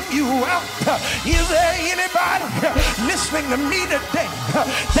bring you out. Is there anybody listening to me today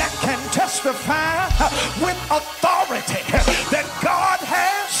that can testify with authority that God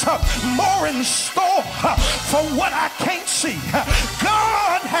has more in store for what I can't see?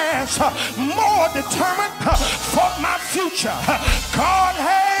 God has more determined for my future. God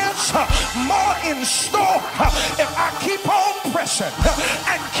has more in store if I keep on pressing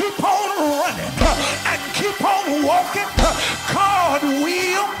and keep on running and keep on walking. God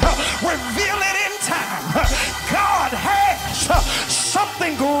will reveal it in time. God has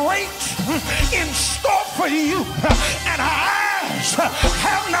something great in store for you, and our eyes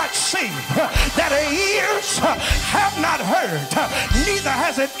have not seen, that our ears have not heard, neither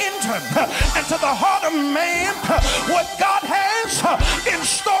has it entered into the heart of man what God has in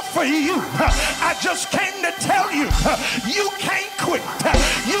store for you. I just came to tell you, you can't quit,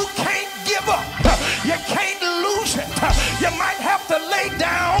 you can't give up, you can't lose it. You might have to lay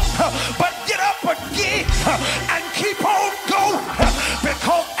down, but get up again and keep on going,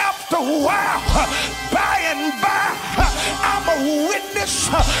 because after a while, by and by, I'm a witness,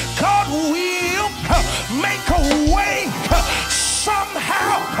 God will make a way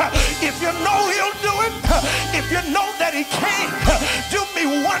somehow. If you know he'll do it, if you know that he can, do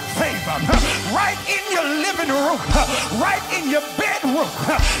me one favor, right in your living room, right in your bedroom,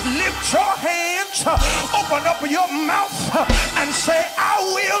 lift your hands church, open up your mouth and say, I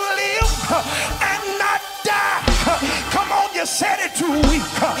will live and not die. Come on, you said it too weak.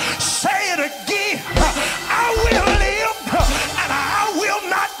 Say it again. I will live and I will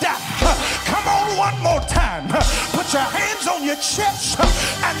not die. Come on, one more time. Put your hands on your chest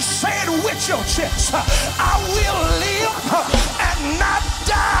and say it with your chest. I will live and not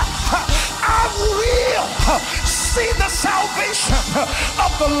die. I will see the salvation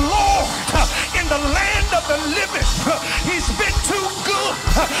of the Lord in the land of the living. He's been too good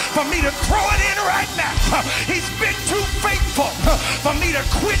for me to throw it in right now. He's been too faithful for me to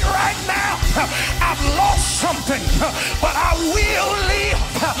quit right now. I've lost something, but I will live.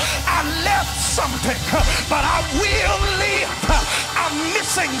 I left something, but I will live. I'm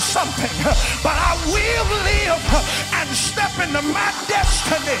missing something, but I will live and step into my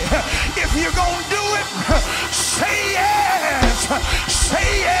destiny. If you're gonna do it, say yes,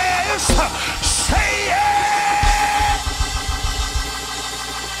 say yes, say yes.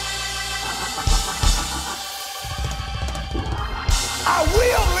 I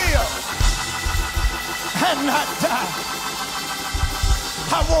will live and not die.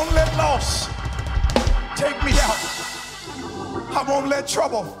 I won't let loss take me out. I won't let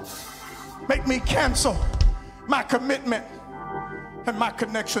trouble make me cancel my commitment and my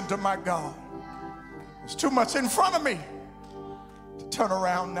connection to my God. There's too much in front of me to turn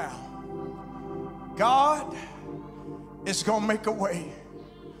around now. God is going to make a way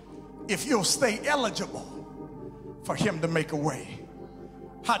if you'll stay eligible for him to make a way.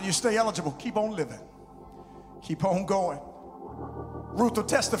 How do you stay eligible? Keep on living. Keep on going. Ruth will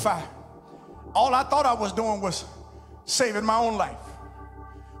testify. All I thought I was doing was saving my own life.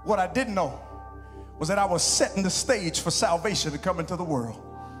 What I didn't know was that I was setting the stage for salvation to come into the world.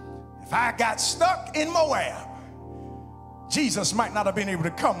 If I got stuck in Moab, Jesus might not have been able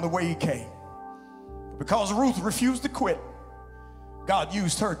to come the way he came. Because Ruth refused to quit, God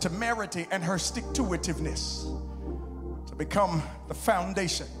used her temerity and her stick-to-itiveness to become the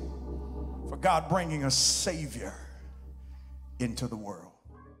foundation for God bringing a Savior into the world.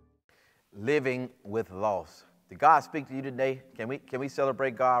 Living with loss. Did God speak to you today? Can we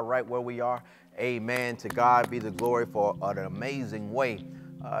celebrate God right where we are? Amen. To God be the glory for an amazing way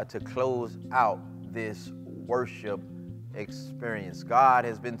to close out this worship experience. God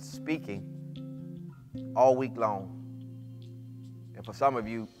has been speaking all week long. And for some of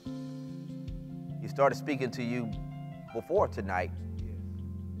you, he started speaking to you before tonight.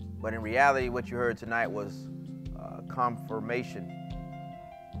 But in reality, what you heard tonight was confirmation.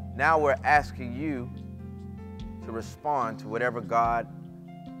 Now we're asking you to respond to whatever God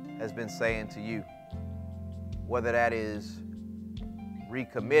has been saying to you. Whether that is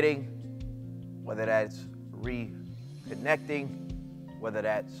recommitting, whether that's reconnecting, whether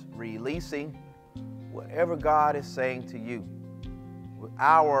that's releasing, whatever God is saying to you,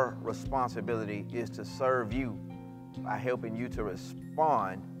 our responsibility is to serve you by helping you to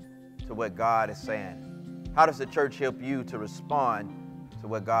respond to what God is saying. How does the church help you to respond to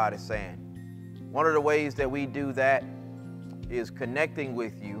what God is saying? One of the ways that we do that is connecting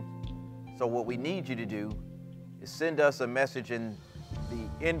with you. So what we need you to do is send us a message in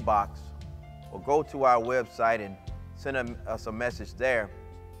the inbox or go to our website and send us a message there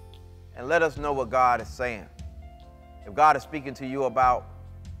and let us know what God is saying. If God is speaking to you about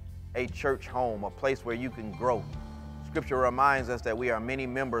a church home, a place where you can grow, Scripture reminds us that we are many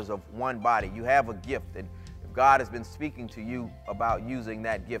members of one body. You have a gift, and if God has been speaking to you about using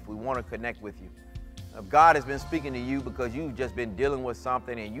that gift, we want to connect with you. If God has been speaking to you because you've just been dealing with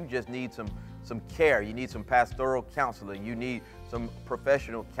something and you just need some care, you need some pastoral counseling, you need some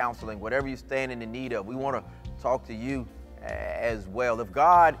professional counseling, whatever you stand in the need of, we want to talk to you as well. If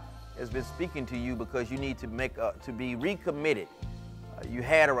God has been speaking to you because you need to be recommitted, you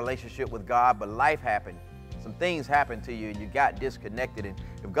had a relationship with God, but life happened. Some things happened to you and you got disconnected. And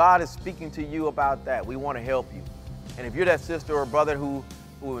if God is speaking to you about that, we want to help you. And if you're that sister or brother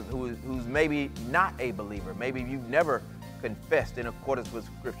who's maybe not a believer, maybe you've never confessed in accordance with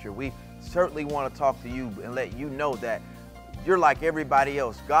Scripture, we certainly want to talk to you and let you know that you're like everybody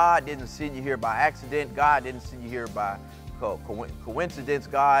else. God didn't send you here by accident. God didn't send you here by coincidence.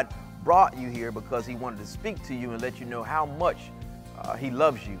 God brought you here because he wanted to speak to you and let you know how much he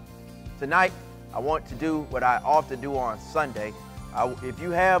loves you. Tonight, I want to do what I often do on Sunday. If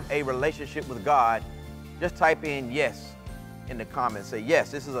you have a relationship with God, just type in yes in the comments. Say,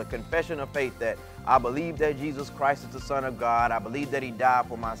 yes, this is a confession of faith that I believe that Jesus Christ is the Son of God. I believe that he died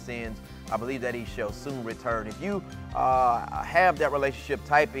for my sins. I believe that he shall soon return. If you have that relationship,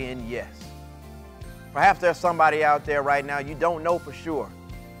 type in yes. Perhaps there's somebody out there right now you don't know for sure.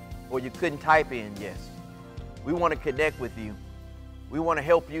 or you couldn't type in yes. We want to connect with you. We want to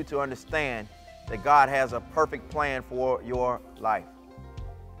help you to understand that God has a perfect plan for your life.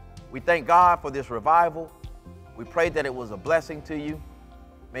 We thank God for this revival. We pray that it was a blessing to you.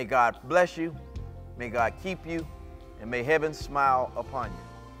 May God bless you. May God keep you. And may heaven smile upon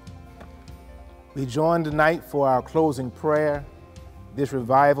you. We join tonight for our closing prayer. This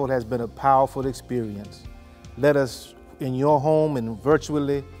revival has been a powerful experience. Let us, in your home and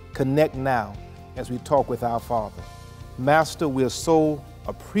virtually, connect now as we talk with our Father. Master, we're so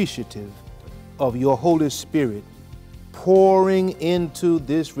appreciative of your Holy Spirit pouring into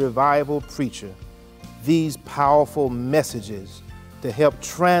this revival preacher these powerful messages to help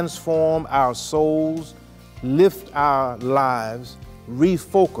transform our souls, lift our lives,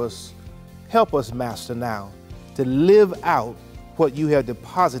 refocus. Help us, Master, now to live out what you have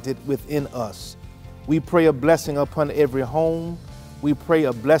deposited within us. We pray a blessing upon every home. We pray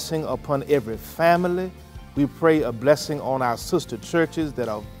a blessing upon every family. We pray a blessing on our sister churches that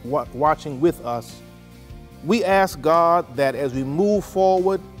are watching with us. We ask God that as we move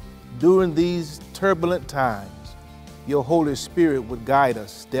forward during these turbulent times, your Holy Spirit would guide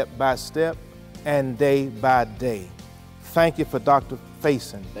us step by step and day by day. Thank you for Dr.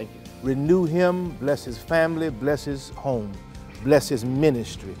 Faison. Thank you. Renew him, bless his family, bless his home, bless his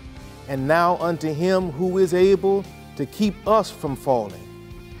ministry. And now unto him who is able to keep us from falling,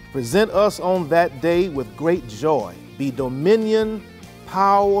 present us on that day with great joy, be dominion,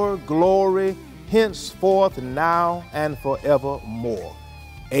 power, glory, henceforth, now, and forevermore.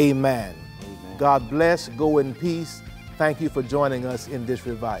 Amen. Amen. God bless. Go in peace. Thank you for joining us in this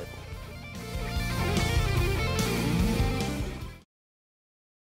revival.